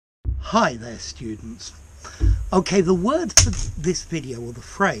Hi there, students. Okay, the word for this video, or the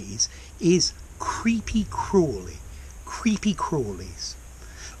phrase, is creepy-crawly. Creepy-crawlies.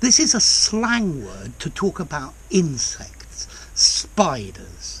 This is a slang word to talk about insects,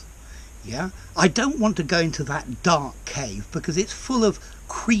 spiders. Yeah? I don't want to go into that dark cave because it's full of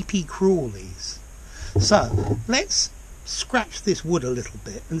creepy-crawlies. So, let's scratch this wood a little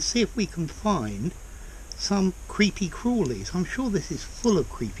bit and see if we can find some creepy-crawlies. I'm sure this is full of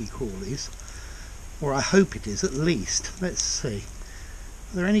creepy-crawlies, or I hope it is at least. Let's see.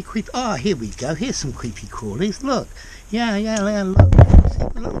 Are there any here we go. Here's some creepy-crawlies. Look. Yeah, look. See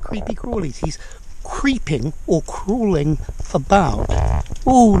the little creepy-crawlies. He's creeping or crawling about.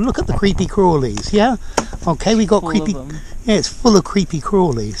 Oh, look at the creepy-crawlies, yeah? Okay, we got creepy... Yeah, it's full of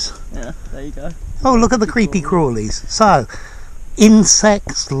creepy-crawlies. Yeah, there you go. Oh, look at the creepy-crawlies. So,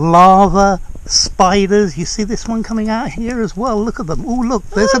 insects, larvae, spiders. You see this one coming out here as well? Look at them. Oh, look,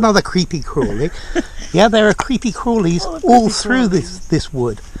 there's another creepy-crawly. Yeah, there are creepy-crawlies all through this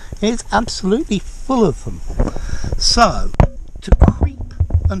wood. It's absolutely full of them. So, to creep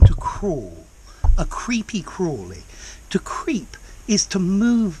and to crawl, a creepy-crawly. To creep is to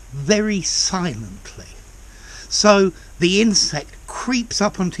move very silently. So, the insect creeps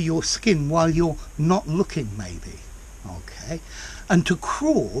up onto your skin while you're not looking, maybe. Okay? And to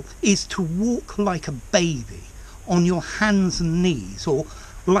crawl is to walk like a baby on your hands and knees, or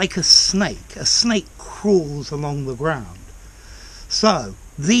like a snake. A snake crawls along the ground. So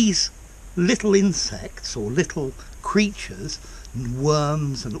these little insects or little creatures,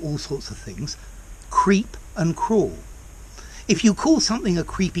 worms and all sorts of things, creep and crawl. If you call something a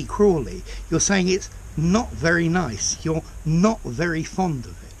creepy-crawly, you're saying it's not very nice. You're not very fond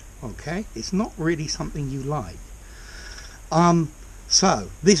of it. Okay? It's not really something you like. So,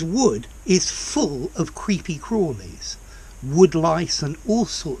 this wood is full of creepy-crawlies, wood lice and all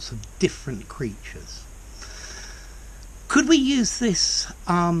sorts of different creatures. Could we use this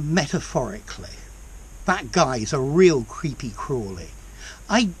metaphorically? That guy's a real creepy-crawly.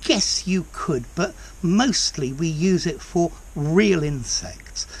 I guess you could, but mostly we use it for real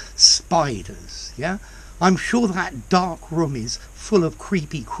insects, spiders, yeah? I'm sure that dark room is full of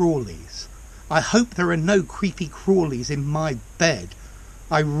creepy-crawlies. I hope there are no creepy-crawlies in my bed.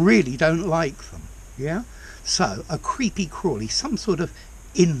 I really don't like them, yeah? So, a creepy-crawly, some sort of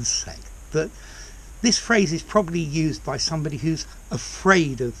insect. This phrase is probably used by somebody who's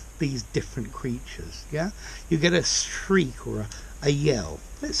afraid of these different creatures, yeah? You get a shriek or a yell.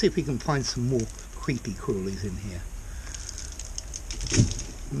 Let's see if we can find some more creepy-crawlies in here.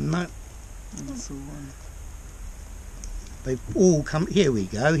 No. That's the one. They've all come... Here we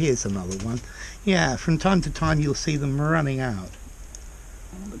go. Here's another one. Yeah, from time to time you'll see them running out.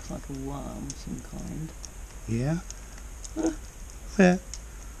 Oh, it looks like a worm of some kind. Yeah. There.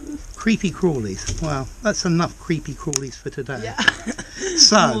 Creepy-crawlies. Well, that's enough creepy-crawlies for today. Yeah.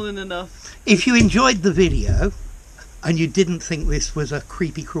 So, more than enough. If you enjoyed the video and you didn't think this was a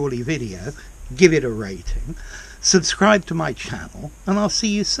creepy-crawly video, give it a rating. Subscribe to my channel and I'll see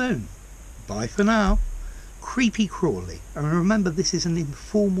you soon. Bye for now. Creepy-crawly. And remember, this is an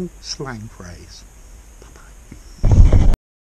informal slang phrase.